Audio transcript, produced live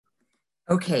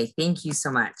Okay, thank you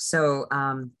so much. So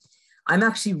I'm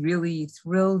actually really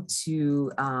thrilled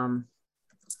to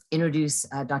introduce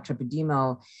Dr.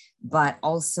 Bedimo, but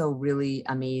also really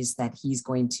amazed that he's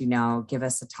going to now give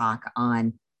us a talk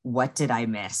on what did I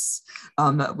miss,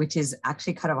 which is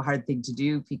actually kind of a hard thing to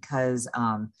do because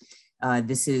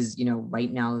this is,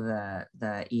 right now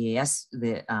the EAS,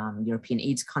 the European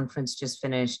AIDS Conference just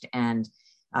finished, and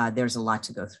there's a lot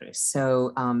to go through.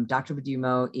 So Dr.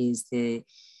 Bedimo is the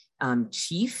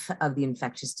chief of the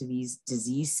infectious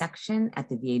disease section at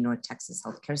the VA North Texas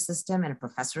Healthcare System and a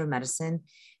professor of medicine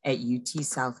at UT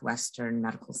Southwestern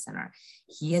Medical Center.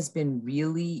 He has been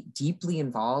really deeply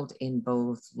involved in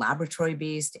both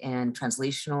laboratory-based and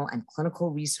translational and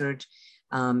clinical research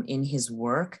in his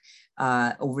work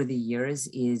over the years,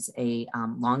 is a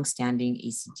longstanding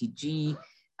ACTG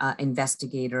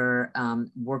investigator,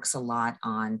 works a lot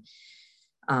on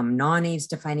non-AIDS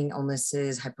defining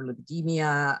illnesses,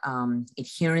 hyperlipidemia,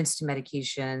 adherence to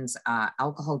medications,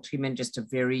 alcohol treatment, just a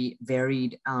very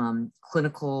varied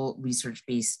clinical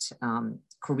research-based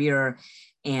career,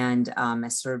 and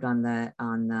has served on the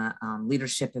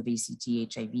leadership of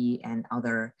ACT, HIV, and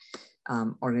other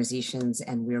organizations.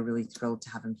 And we're really thrilled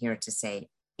to have him here to say,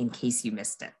 in case you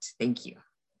missed it. Thank you.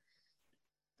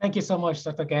 Thank you so much,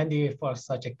 Dr. Gandhi, for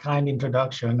such a kind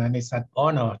introduction. And it's an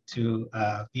honor to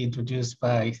be introduced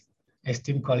by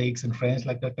esteemed colleagues and friends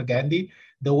like Dr. Gandhi,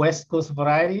 the West Coast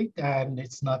variety, and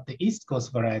it's not the East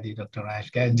Coast variety, Dr.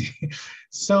 Raj Gandhi.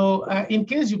 So in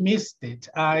case you missed it,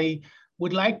 I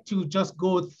would like to just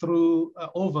go through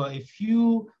over a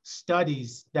few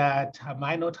studies that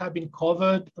might not have been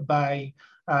covered by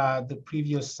the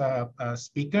previous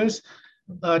speakers.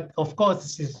 But of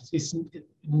course, this is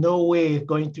no way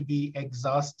going to be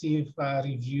exhaustive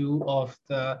review of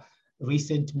the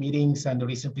recent meetings and the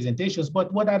recent presentations.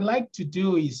 But what I'd like to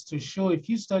do is to show a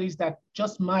few studies that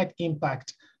just might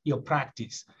impact your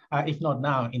practice, if not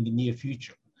now, in the near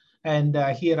future. And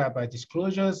here are my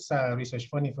disclosures, research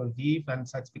funding for ViiV and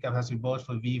certificate has been bought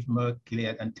for ViiV, Merck,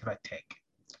 Gilead, and Teratech.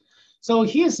 So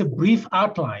here's a brief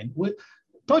outline. We'll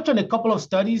touch on a couple of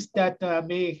studies that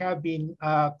may have been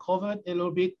covered a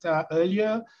little bit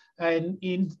earlier, and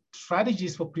in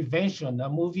strategies for prevention,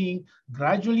 moving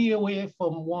gradually away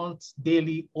from once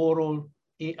daily oral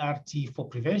ART for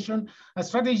prevention, and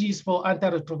strategies for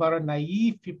antiretroviral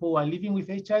naive people who are living with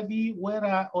HIV, where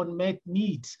are unmet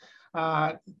needs.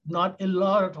 Not a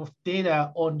lot of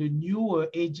data on the newer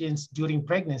agents during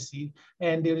pregnancy,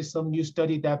 and there is some new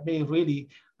study that may really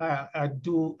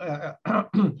do a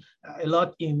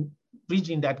lot in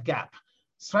bridging that gap.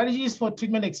 Strategies for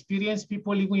treatment experienced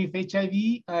people living with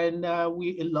HIV, and a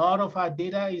lot of our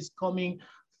data is coming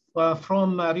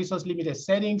from resource-limited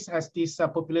settings, as this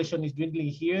population is dwindling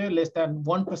here, less than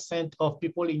 1% of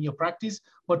people in your practice,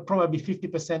 but probably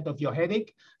 50% of your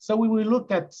headache. So we will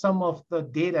look at some of the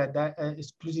data that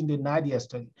is using the NADIA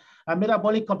study.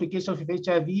 Metabolic complications with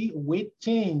HIV, weight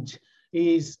change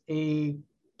is a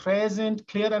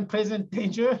clear and present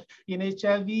danger in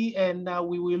HIV, and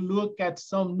we will look at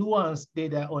some nuanced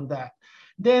data on that.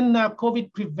 Then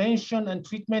COVID prevention and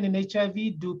treatment in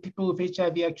HIV. Do people with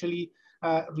HIV actually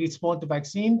respond to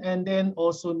vaccine? And then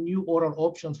also new oral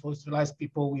options for sterilized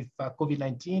people with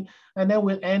COVID-19. And then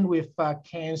we'll end with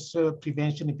cancer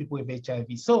prevention in people with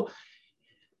HIV. So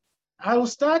I will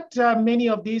start many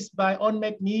of these by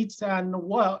unmet needs and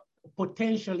what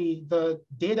potentially the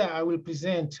data I will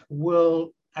present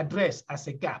will address as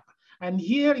a gap. And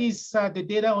here is the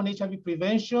data on HIV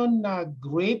prevention, a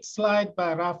great slide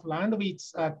by Ralph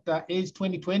Landowitz at AIDS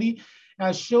 2020,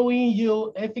 showing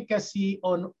you efficacy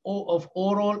of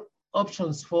oral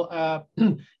options for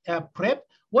PrEP.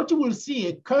 What you will see,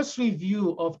 a cursory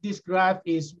view of this graph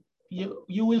is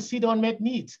you will see the unmet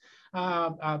needs.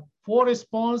 Poor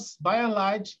response by and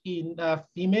large in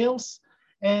females,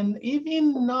 and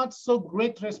even not so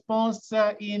great response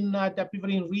in the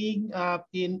pivoting ring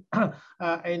in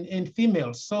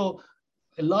females. So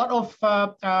a lot of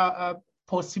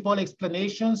possible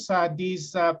explanations.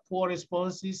 These poor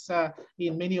responses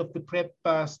in many of the PrEP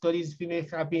studies,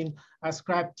 females have been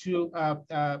ascribed to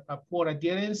poor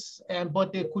adherence,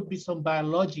 but there could be some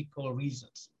biological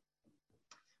reasons.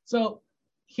 So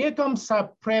here comes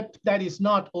PrEP that is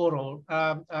not oral.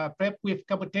 PrEP with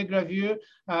cabotegravir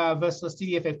versus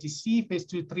TDF-FTC, phase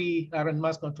 2-3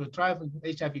 randomized controlled trial of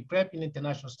HIV PrEP in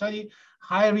international study.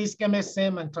 High-risk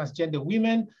MSM and transgender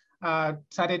women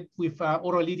started with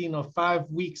oral lead-in of 5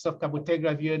 weeks of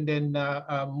cabotegravir and then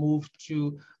moved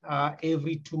to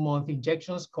every 2-month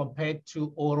injections compared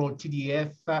to oral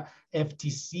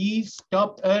TDF-FTC.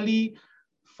 Stopped early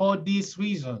for this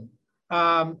reason.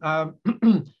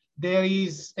 There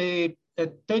is a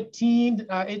 13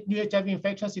 new HIV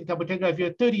infections in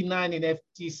cabotegravir, 39 in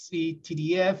FTC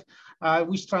TDF,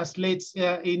 which translates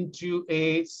into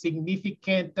a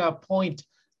significant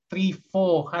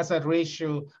 0.34 hazard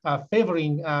ratio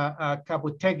favoring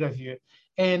cabotegravir.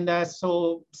 And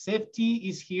so safety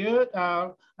is here,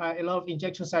 a lot of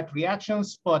injection site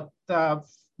reactions, but the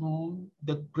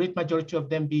great majority of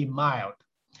them being mild.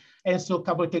 And so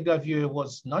cabotegravir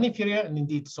was non-inferior and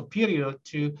indeed superior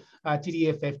to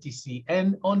TDF-FTC.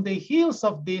 And on the heels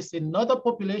of this, another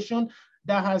population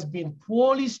that has been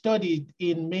poorly studied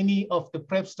in many of the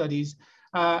PrEP studies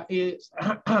is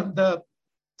the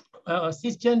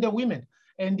cisgender women.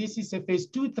 And this is a phase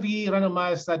 2-3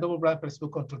 randomized double-blind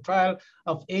placebo-controlled trial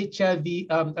of HIV,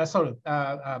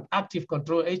 active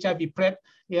control HIV PrEP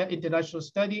international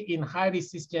study in highly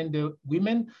cisgender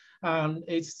women.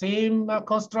 It's same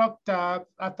construct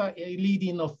after a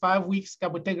lead-in of 5 weeks.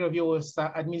 Cabotegravir was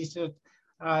administered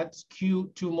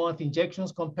Q2-month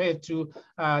injections compared to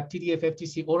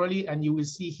TDF-FTC orally, and you will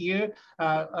see here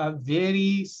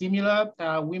very similar.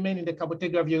 Women in the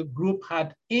cabotegravir group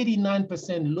had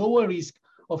 89% lower risk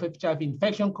of HIV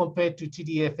infection compared to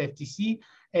TDF-FTC.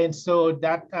 And so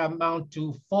that amount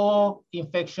to 4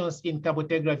 infections in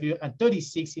cabotegravir and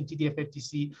 36 in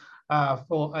TDF-FTC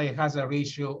for a hazard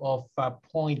ratio of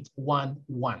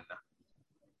 0.11.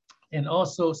 And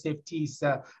also safety is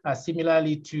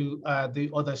similarly to the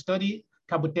other study,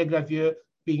 cabotegravir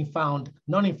being found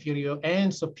non-inferior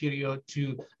and superior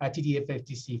to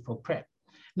TDF-FTC for PrEP.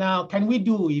 Now, can we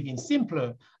do even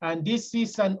simpler? And this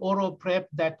is an oral PrEP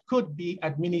that could be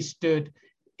administered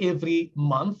every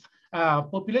month.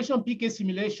 Population PK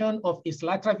simulation of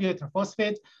islatravir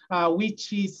tetraphosphate,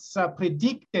 which is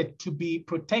predicted to be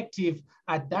protective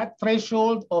at that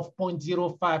threshold of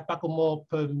 0.05 picomole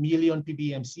per million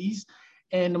ppmcs,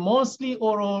 and monthly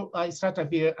oral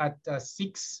islatravir at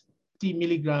 60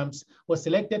 milligrams was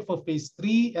selected for phase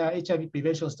 3 HIV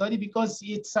prevention study because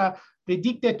it's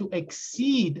predicted to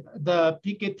exceed the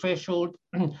PK threshold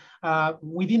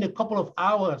within a couple of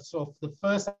hours of the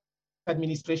first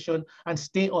administration and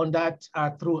stay on that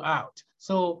throughout.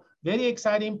 So very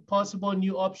exciting possible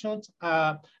new options.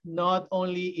 Not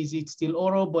only is it still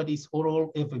oral, but it's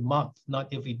oral every month,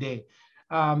 not every day.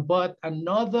 But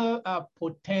another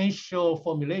potential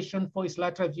formulation for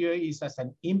islatravir is as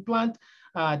an implant.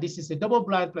 This is a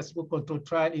double-blind placebo-controlled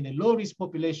trial in a low-risk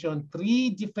population, 3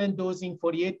 different dosing,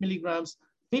 48 milligrams,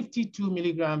 52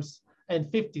 milligrams, and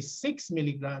 56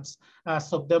 milligrams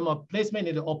subdermal placement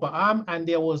in the upper arm, and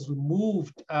there was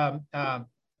removed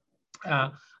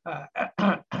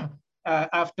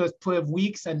after 12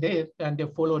 weeks, and they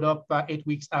followed up 8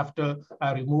 weeks after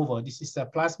removal. This is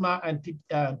plasma and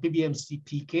PBMC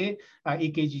PK,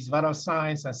 EKG's vital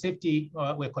signs and safety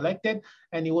were collected,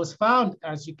 and it was found,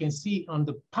 as you can see on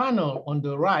the panel on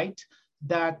the right,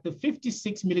 that the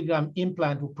 56 milligram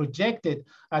implant were projected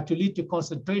to lead to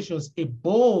concentrations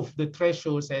above the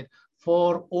thresholds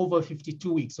for over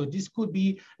 52 weeks. So this could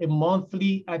be a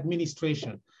monthly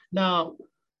administration. Now,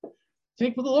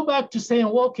 we go back to saying,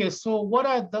 well, okay, so what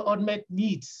are the unmet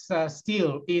needs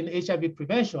still in HIV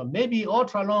prevention? Maybe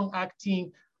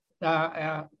ultra-long-acting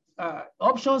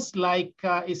options like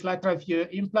islatravir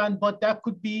implant, but that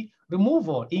could be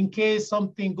removal in case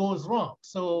something goes wrong.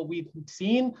 So we've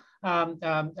seen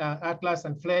Atlas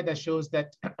and Flare that shows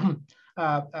that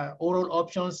oral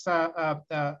options,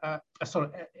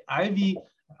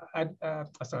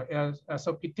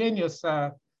 subcutaneous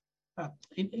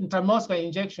intramuscular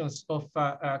injections of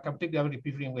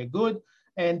cabotegravir were good.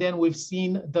 And then we've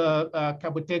seen the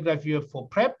cabotegravir for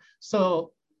PrEP.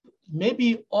 So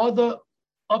maybe other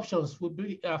options would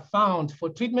be found for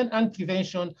treatment and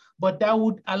prevention, but that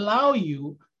would allow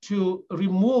you to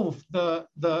remove the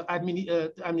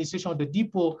administration of the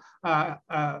depot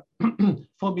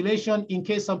formulation in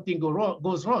case something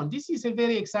goes wrong. This is a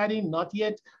very exciting, not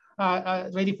yet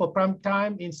ready for prime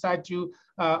time, in situ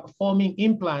forming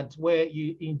implant where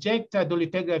you inject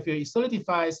dolutegravir, it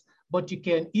solidifies, but you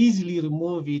can easily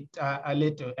remove it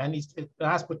later, and it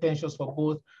has potentials for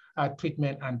both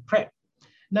treatment and PrEP.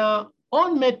 Now,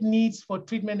 unmet needs for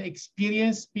treatment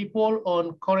experienced people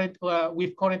on current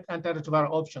with current antiretroviral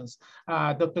options.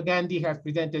 Dr. Gandhi has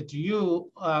presented to you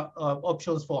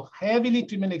options for heavily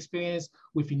treatment experienced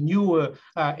with newer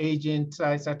agents,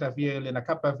 islatravir,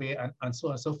 lenacapavir, and so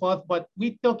on and so forth. But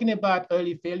we're talking about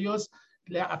early failures.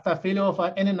 After failure of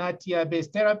an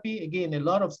NNRTI-based therapy, again, a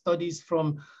lot of studies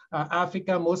from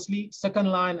Africa, mostly second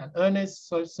line and earnest,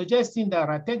 so suggesting that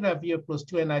ratiregravir plus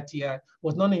 2 NRTI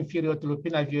was non-inferior to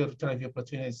lopinavir, ritonavir plus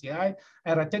 2 NRTI,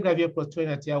 and ratiregravir plus 2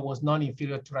 NRTI was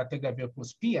non-inferior to ratiregravir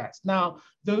plus PIs. Now,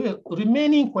 the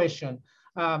remaining question,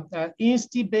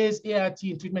 INSTI-based ART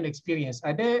in treatment experience.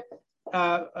 Are there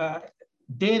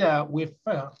data with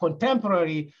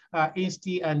contemporary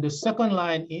INSTI and the second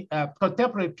line,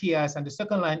 contemporary PIs and the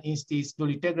second line INSTIs,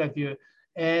 dolutegravir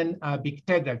and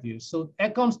bictegravir. So here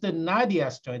comes the Nadia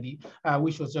study,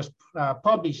 which was just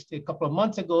published a couple of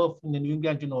months ago in the New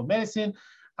England Journal of Medicine.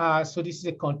 So this is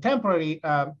a contemporary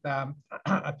PI,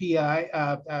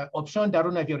 option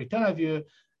darunavir, ritonavir,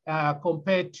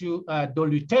 compared to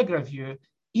dolutegravir,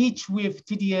 each with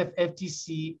TDF,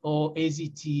 FTC, or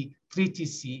AZT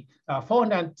 3TC,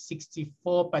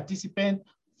 464 participants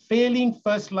failing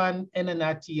first-line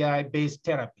NNRTI-based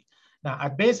therapy. Now,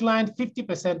 at baseline,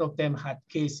 50% of them had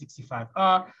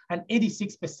K65R and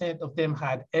 86% of them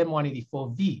had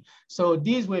M184V. So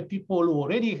these were people who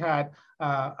already had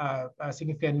a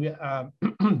significant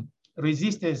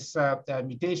resistance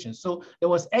mutation. So there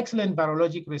was excellent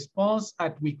virologic response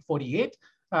at week 48,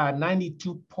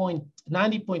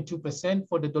 90.2%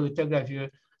 for the dolutegravir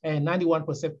and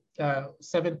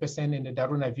 91.7% in the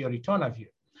darunavir ritonavir.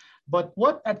 But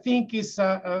what I think is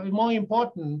more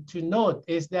important to note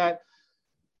is that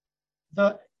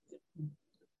the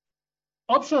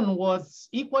option was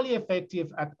equally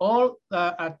effective at all,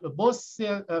 at both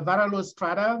viral load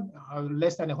strata,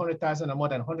 less than 100,000 or more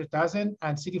than 100,000,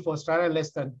 and CD4 strata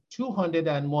less than 200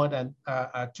 and more than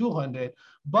 200.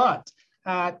 But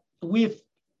with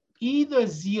either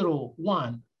 0,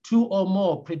 1, 2 or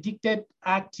more predicted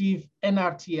active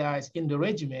NRTIs in the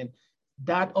regimen,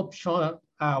 that option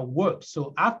worked.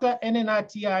 So after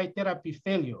NNRTI therapy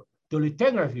failure,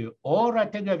 dolutegravir or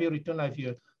ratutegravir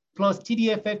ritonavir plus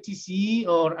TDF-FTC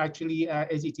or actually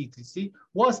AZT-3C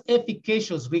was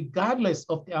efficacious regardless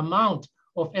of the amount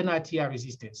of NRTI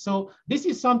resistance. So this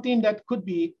is something that could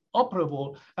be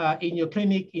operable in your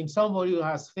clinic in somebody who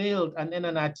has failed an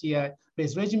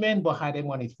NNRTI-based regimen but had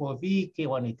M184V,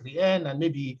 K183N, and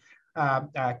maybe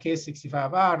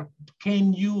K65R.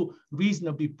 Can you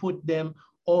reasonably put them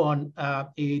on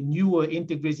a newer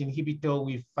integrase inhibitor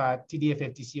with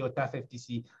TDF-FTC or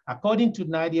TAF-FTC? According to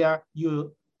Nadia,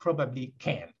 you probably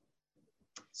can.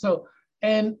 So,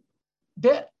 and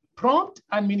the prompt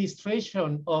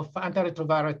administration of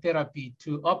antiretroviral therapy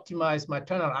to optimize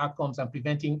maternal outcomes and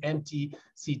preventing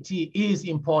MTCT is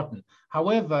important.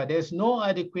 However, there's no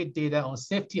adequate data on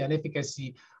safety and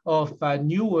efficacy of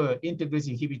newer integrase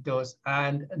inhibitors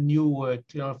and newer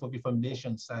tenofovir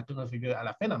formulations, tenofovir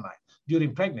alafenamide,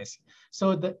 during pregnancy.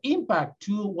 So the impact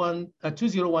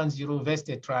 2010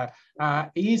 vested trial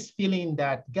is filling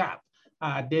that gap.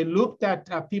 They looked at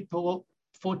people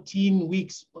 14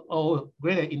 weeks or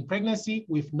greater in pregnancy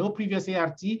with no previous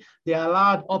ART. They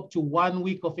allowed up to 1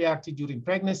 week of ART during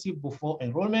pregnancy before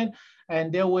enrollment,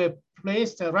 and they were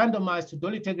placed randomized to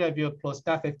dolutegravir plus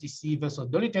TAF-FTC versus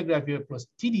dolutegravir plus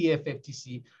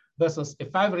TDF-FTC versus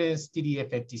efavirenz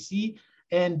TDF-FTC.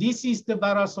 And this is the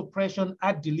viral suppression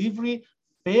at delivery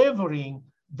favoring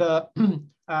the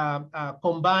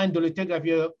combined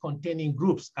dolutegravir containing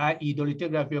groups, i.e.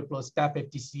 dolutegravir plus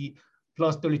TAF-FTC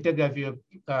plus dolutegravir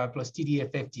plus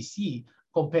TDF-FTC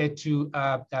compared to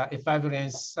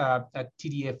efavirenz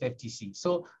TDF-FTC.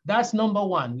 So that's number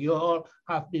one. We all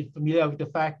have been familiar with the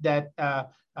fact that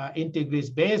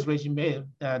integrase-based regimen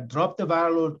drop the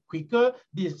viral load quicker.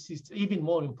 This is even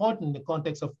more important in the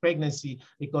context of pregnancy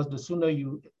because the sooner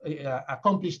you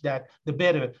accomplish that, the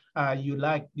better you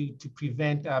likely to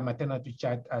prevent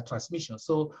maternal-to-child transmission.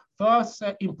 So first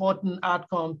important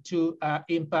outcome to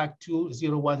impact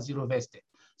 2010 vested.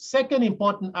 Second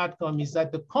important outcome is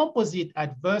that the composite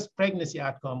adverse pregnancy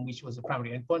outcome, which was the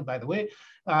primary endpoint, by the way,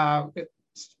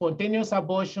 spontaneous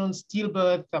abortion,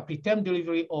 stillbirth, preterm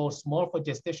delivery, or small for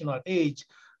gestational age,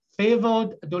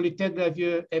 favored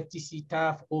dolutegravir FTC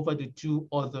TAF over the two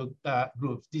other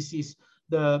groups. This is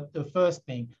the first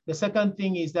thing. The second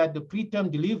thing is that the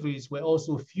preterm deliveries were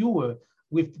also fewer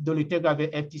with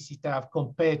dolutegravir FTC TAF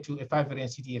compared to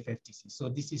efavirenz TDF-FTC. So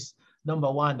this is number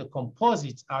one, the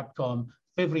composite outcome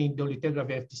favoring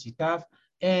dolutegravir FTC TAF,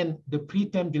 and the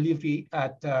preterm delivery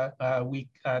at week,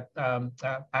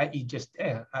 i.e. just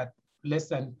at less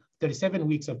than 37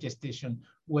 weeks of gestation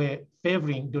were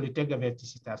favoring dolutegravir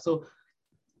FTC TAF. So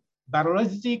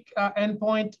virologic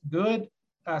endpoint, good.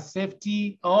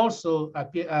 Safety also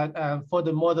appear, for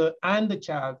the mother and the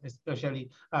child especially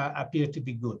appear to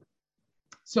be good.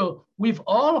 So we've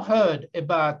all heard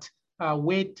about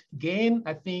weight gain.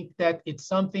 I think that it's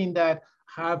something that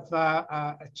have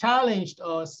challenged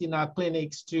us in our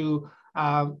clinics to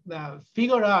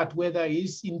figure out whether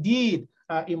it's indeed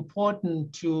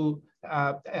important to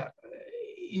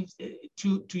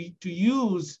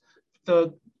use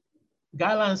the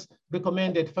guidelines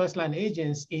recommended first-line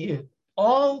agents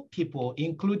all people,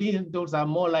 including those are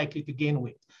more likely to gain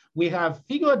weight. We have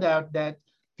figured out that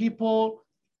people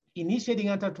initiating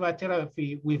antiretroviral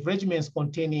therapy with regimens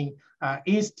containing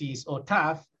INSTIs or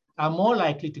TAF are more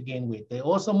likely to gain weight. They're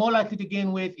also more likely to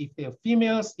gain weight if they're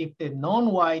females, if they're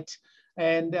non-white.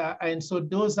 And so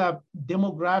those are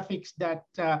demographics that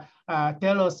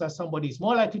tell us that somebody is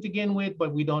more likely to gain weight,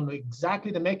 but we don't know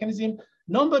exactly the mechanism.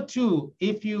 Number two,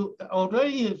 if you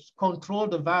already control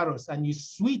the virus and you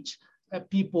switch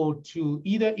people to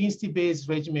either INSTI-based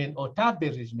regimen or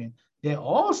TAF-based regimen, they're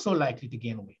also likely to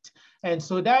gain weight. And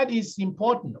so that is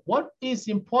important. What is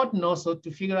important also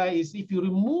to figure out is if you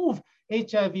remove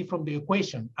HIV from the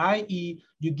equation, i.e.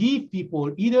 you give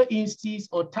people either INSTIs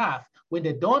or TAF when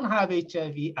they don't have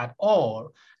HIV at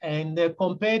all, and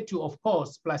compared to, of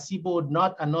course, placebo,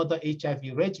 not another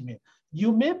HIV regimen,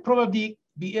 you may probably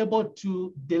be able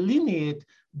to delineate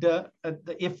the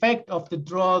effect of the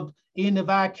drug in a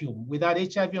vacuum without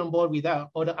HIV on board, without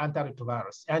other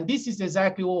antiretrovirals. And this is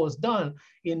exactly what was done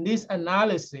in this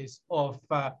analysis of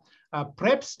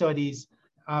PrEP studies.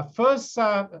 First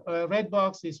red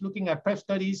box is looking at PrEP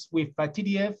studies with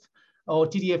TDF or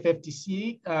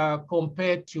TDF-FTC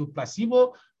compared to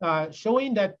placebo,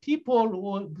 showing that people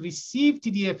who receive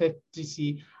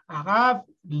TDF-FTC have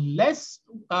less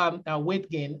weight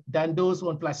gain than those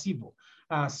on placebo.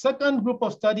 Second group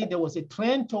of study, there was a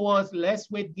trend towards less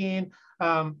weight gain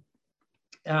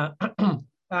in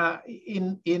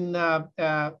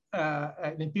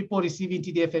people receiving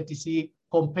TDF-FTC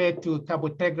compared to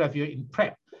cabotegravir in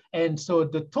PrEP. And so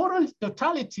the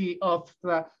totality of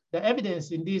the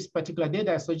evidence in this particular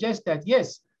data suggests that,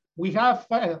 yes, we have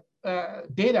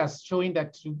data showing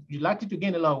that you're likely to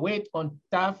gain a lot of weight on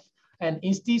TAF and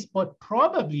INSTIs, but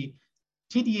probably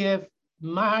TDF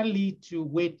might lead to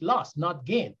weight loss, not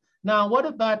gain. Now, what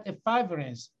about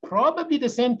efavirenz? Probably the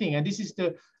same thing. And this is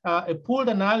a pooled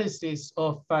analysis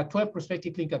of 12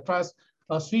 prospective clinical trials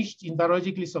switched in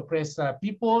biologically suppressed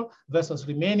people versus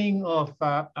remaining of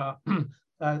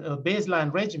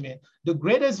baseline regimen. The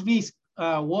greatest risk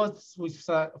was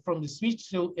from the switch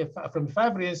to from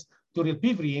efavirenz to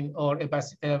rilpivirine or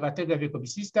abacavir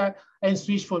cobicistat and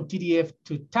switch from TDF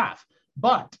to TAF.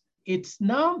 But it's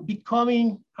now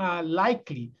becoming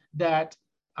likely that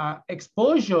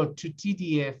exposure to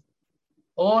TDF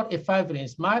or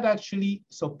efavirenz might actually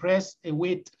suppress a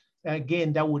weight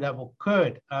gain that would have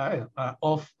occurred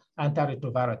of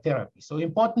antiretroviral therapy. So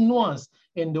important nuance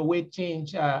in the weight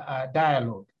change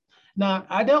dialogue. Now,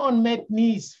 other unmet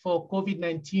needs for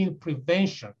COVID-19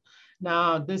 prevention.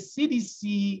 Now, the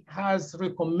CDC has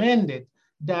recommended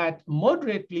that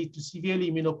moderately to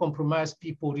severely immunocompromised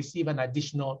people receive an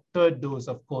additional third dose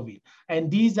of COVID. And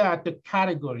these are the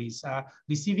categories: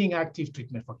 receiving active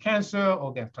treatment for cancer,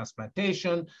 organ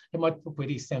transplantation,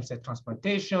 hematopoietic stem cell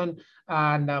transplantation,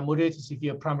 and moderate to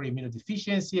severe primary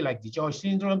immunodeficiency like DiGeorge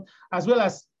syndrome, as well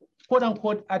as quote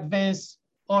unquote advanced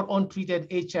or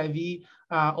untreated HIV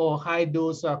or high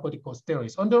dose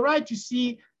corticosteroids. On the right, you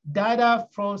see data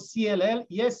from CLL.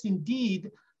 Yes,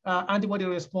 indeed, antibody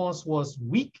response was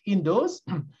weak in those.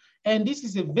 And this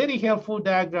is a very helpful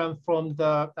diagram from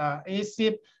the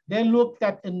ACIP. They looked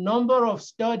at a number of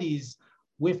studies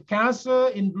with cancer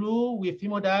in blue, with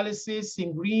hemodialysis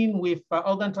in green, with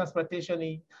organ transplantation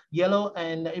in yellow,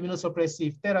 and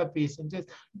immunosuppressive therapies. And just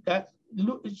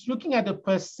looking at the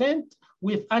percent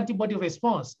with antibody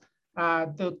response,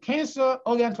 the cancer,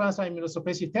 organ transplant,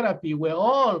 immunosuppressive therapy were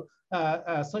all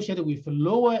associated with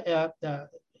lower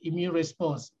immune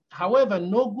response. However,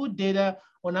 no good data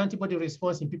on antibody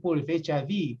response in people with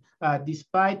HIV,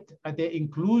 despite their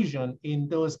inclusion in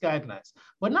those guidelines.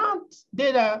 But now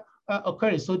data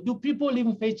occurring. So do people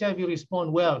living with HIV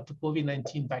respond well to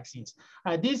COVID-19 vaccines?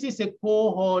 This is a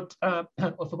cohort of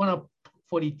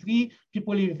 143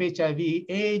 people living with HIV,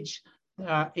 age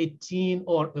 18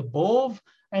 or above,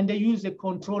 and they use a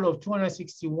control of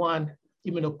 261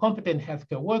 immunocompetent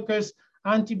healthcare workers.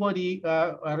 Antibody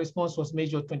response was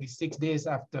measured 26 days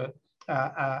after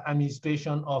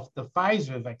administration of the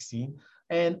Pfizer vaccine.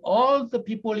 And all the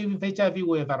people living with HIV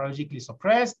were virologically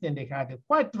suppressed, and they had a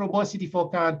quite robust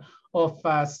CD4 count of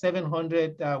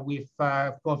 700 with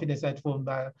confidence interval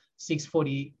from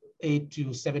 648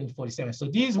 to 747. So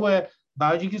these were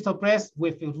biologically suppressed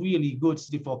with a really good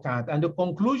CD4 count. And the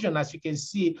conclusion, as you can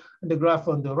see in the graph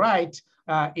on the right,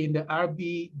 in the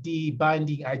RBD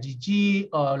binding IgG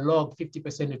or log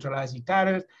 50% neutralizing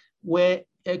titers were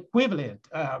equivalent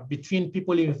between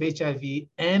people living with HIV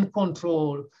and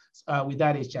control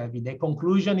without HIV. The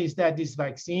conclusion is that this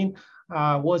vaccine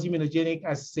was immunogenic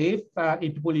as safe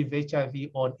in people with HIV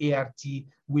on ART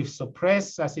with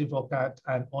suppressed CD4 count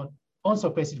and on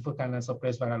unsuppressed CD4 and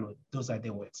suppressed viral load. Those are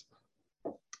the words.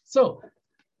 So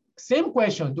same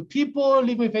question, do people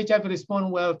living with HIV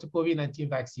respond well to COVID-19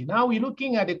 vaccine? Now we're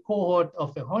looking at a cohort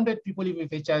of 100 people living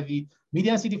with HIV,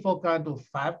 median CD4 count of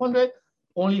 500,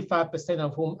 only 5%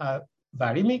 of whom are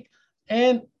viremic,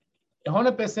 and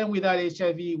 100% without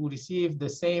HIV will receive the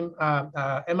same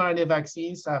mRNA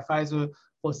vaccines, Pfizer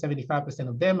for 75%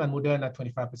 of them and Moderna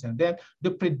 25% of them.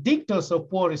 The predictors of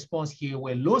poor response here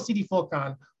were low CD4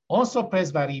 count,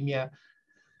 unsuppressed viremia,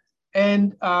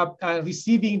 and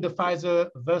receiving the Pfizer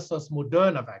versus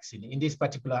Moderna vaccine in this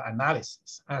particular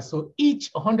analysis. So each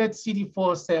 100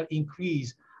 CD4 cell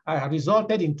increase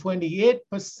resulted in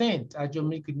 28%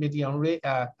 geometric median range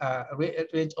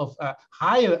of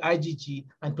higher IgG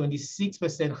and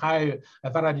 26% higher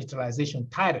viral neutralization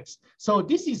titers. So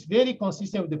this is very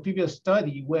consistent with the previous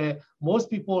study where most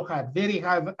people had very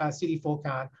high CD4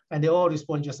 count and they all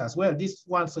respond just as well. This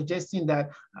one suggesting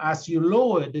that as you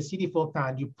lower the CD4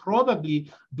 count, you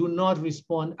probably do not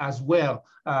respond as well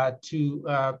to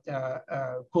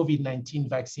COVID-19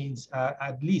 vaccines,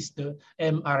 at least the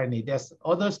mRNA. There's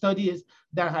other studies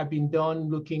that have been done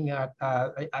looking at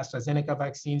AstraZeneca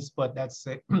vaccines, but that's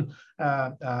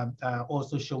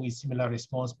also showing similar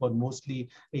response, but mostly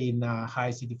in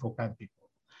high CD4 count people.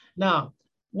 Now,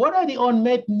 what are the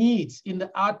unmet needs in the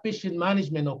outpatient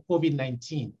management of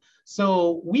COVID-19?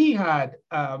 So we had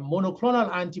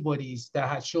monoclonal antibodies that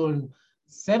had shown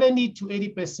 70 to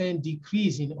 80%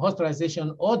 decrease in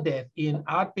hospitalization or death in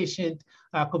outpatient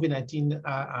COVID-19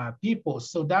 people.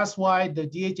 So that's why the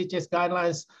DHHS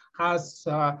guidelines has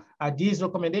this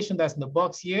recommendation that's in the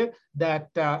box here that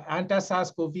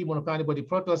anti-SARS-CoV monoclonal antibody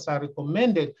protocols are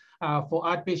recommended for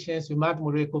outpatients with mild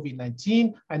moderate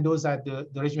COVID-19, and those are the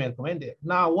regimen recommended.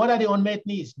 Now, what are the unmet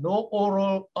needs? No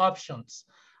oral options.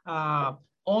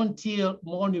 Until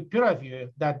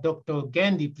molnupiravir that Dr.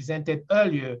 Gandhi presented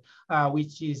earlier,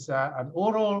 which is an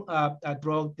oral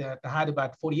drug that had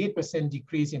about 48%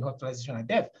 decrease in hospitalization and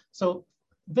death. So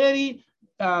very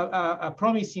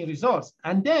promising results.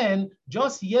 And then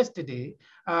just yesterday,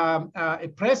 a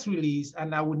press release,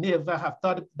 and I would never have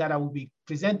thought that I would be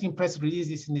presenting press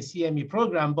releases in the CME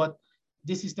program, but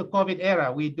this is the COVID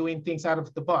era. We're doing things out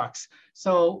of the box.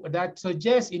 So that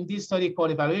suggests in this study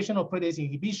called Evaluation of Protease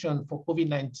Inhibition for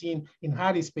COVID-19 in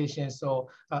high-risk patients,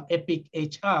 so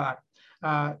EPIC-HR.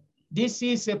 This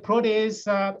is a protease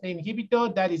inhibitor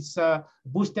that is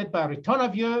boosted by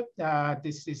ritonavir.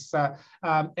 This is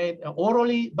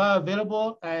orally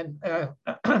bioavailable and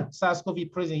SARS-CoV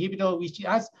protease inhibitor, which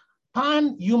has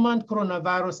pan-human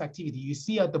coronavirus activity. You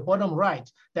see at the bottom right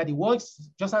that it works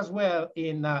just as well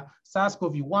in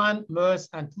SARS-CoV-1, MERS,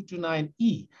 and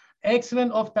 229E.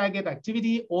 Excellent off-target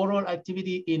activity, oral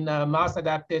activity in a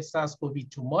mouse-adapted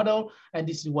SARS-CoV-2 model, and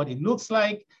this is what it looks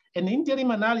like. An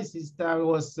interim analysis that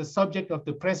was the subject of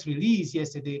the press release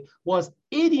yesterday was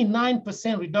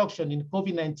 89% reduction in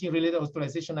COVID-19 related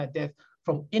hospitalization and death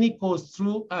from any cause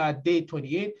through day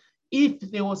 28 if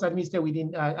they was administered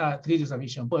within 3 days of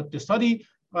admission. But the study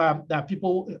that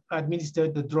people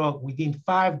administered the drug within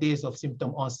 5 days of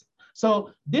symptom onset.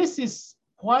 So this is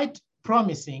quite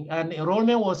promising, and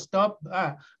enrollment was stopped,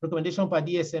 recommendation by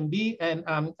DSMB,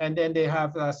 and then they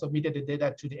have submitted the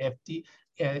data to the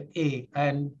FDA,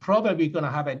 and probably going to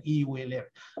have an EUA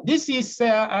later. This is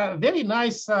a very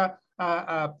nice a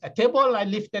table I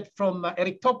lifted from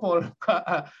Eric Topol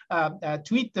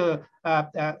Twitter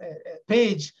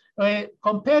page,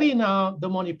 comparing the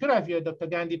molnupiravir Dr.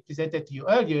 Gandhi presented to you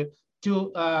earlier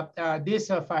to this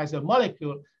Pfizer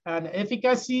molecule. And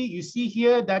efficacy, you see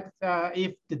here that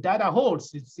if the data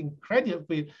holds, it's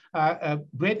incredibly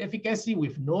great efficacy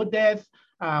with no death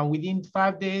within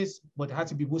 5 days, but it has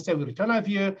to be boosted with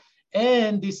ritonavir.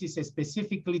 And this is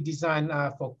specifically designed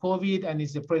for COVID and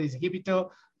is a protease inhibitor.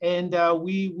 And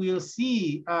we will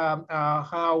see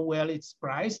how well it's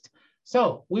priced.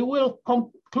 So we will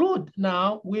conclude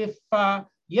now with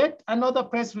yet another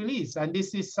press release. And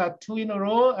this is 2 in a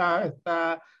row.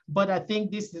 But I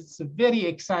think this is very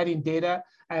exciting data,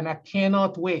 and I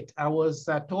cannot wait. I was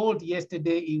told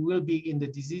yesterday it will be in the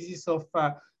diseases of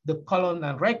the colon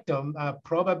and rectum,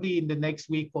 probably in the next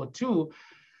week or 2.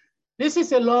 This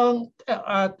is a long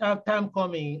time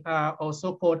coming, or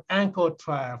so-called ANCHOR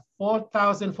trial.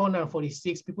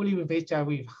 4,446 people living with HIV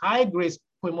with high-grade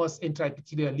squamous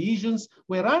intraepithelial lesions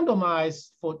were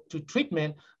randomized to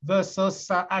treatment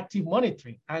versus active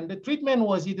monitoring. And the treatment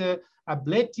was either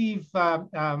ablative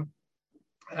therapy,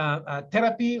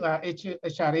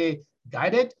 HRA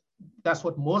guided. That's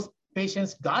what most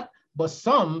patients got. But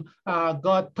some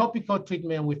got topical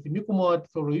treatment with mucomod,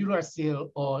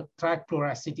 fluorouracil, or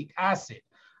trichloroacetic acid.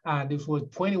 and this was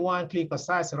 21 clinical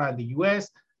sites around the US.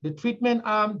 The treatment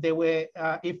arm, they were,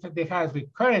 if they had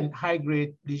recurrent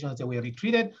high-grade lesions, they were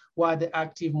retreated, while the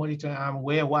active monitoring arm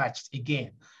were watched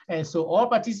again. And so all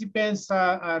participants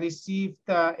received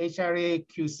HRA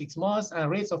Q6 months,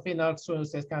 and rates of anal squamous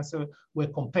cell cancer were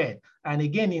compared. And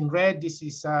again, in red, this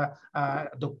is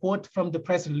the quote from the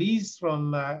press release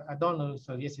from, I don't know,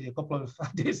 so yesterday, a couple of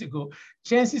days ago.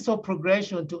 Chances of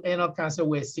progression to anal cancer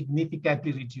were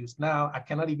significantly reduced. Now, I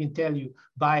cannot even tell you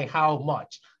by how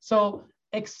much. So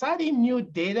exciting new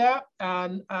data,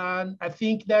 and I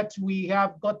think that we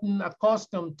have gotten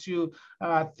accustomed to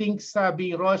things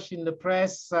being rushed in the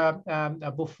press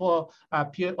before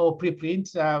peer or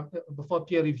preprint, before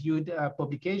peer-reviewed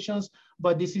publications,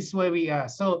 but this is where we are.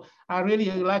 So I really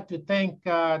would like to thank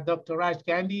Dr. Raj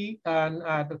Gandhi and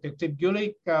Dr. Tim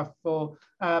Gulick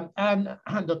and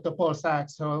Dr. Paul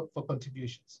Sachs for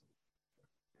contributions.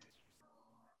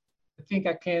 I think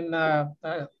I can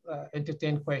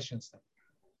entertain questions.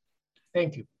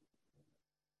 Thank you.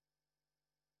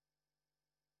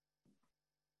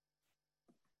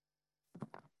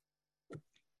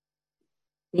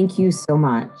 Thank you so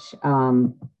much,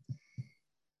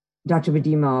 Dr.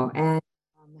 Bedimo. And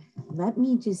let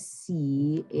me just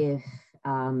see if,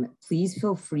 please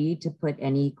feel free to put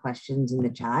any questions in the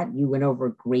chat. You went over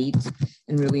great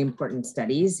and really important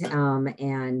studies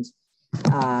and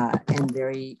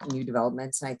very new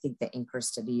developments. And I think the anchor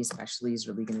study especially is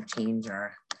really going to change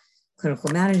our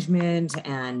clinical management,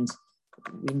 and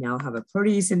we now have a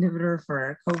protease inhibitor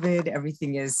for COVID.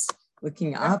 Everything is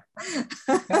looking up.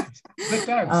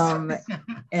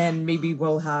 And maybe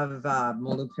we'll have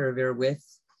molnupiravir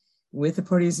with a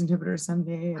protease inhibitor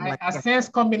someday. And I sense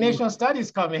combination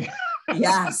studies coming.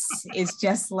 Yes, it's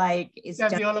just like it's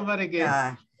all over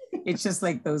again. It's just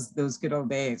like those good old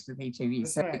days with HIV.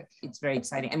 So right. It's very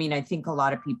exciting. I mean, I think a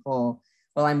lot of people.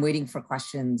 Well, I'm waiting for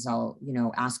questions. I'll,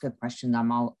 ask a question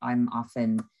I'm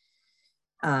often,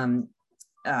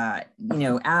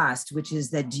 asked, which is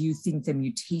that, do you think the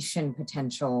mutation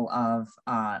potential of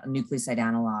a nucleoside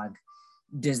analog,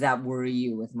 does that worry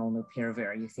you with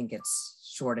molnupiravir? You think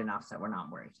it's short enough that we're not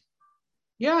worried?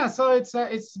 Yeah, so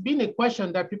it's been a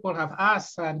question that people have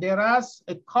asked, and there are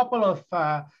a couple of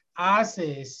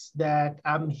assays that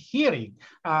I'm hearing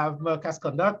Merck has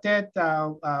conducted.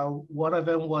 One of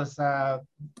them was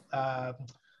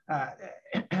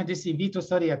this in vitro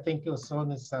study, I think it was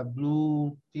on as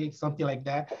blue, something like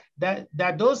that.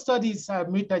 That those studies are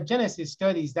mutagenesis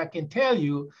studies that can tell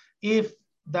you if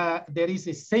there is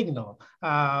a signal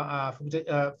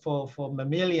for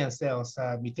mammalian cells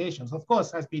mutations. Of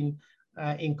course, has been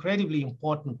incredibly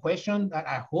important question that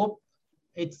I hope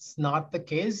it's not the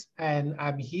case, and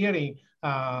I'm hearing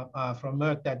from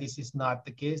Merck that this is not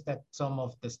the case, that some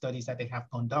of the studies that they have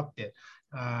conducted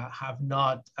have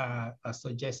not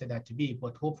suggested that to be,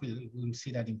 but hopefully we'll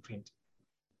see that in print.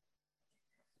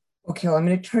 Okay, well, I'm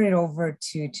going to turn it over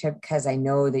to Chip because I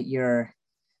know that you're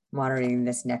monitoring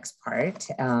this next part.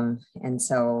 And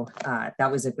so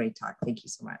that was a great talk. Thank you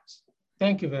so much.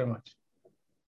 Thank you very much.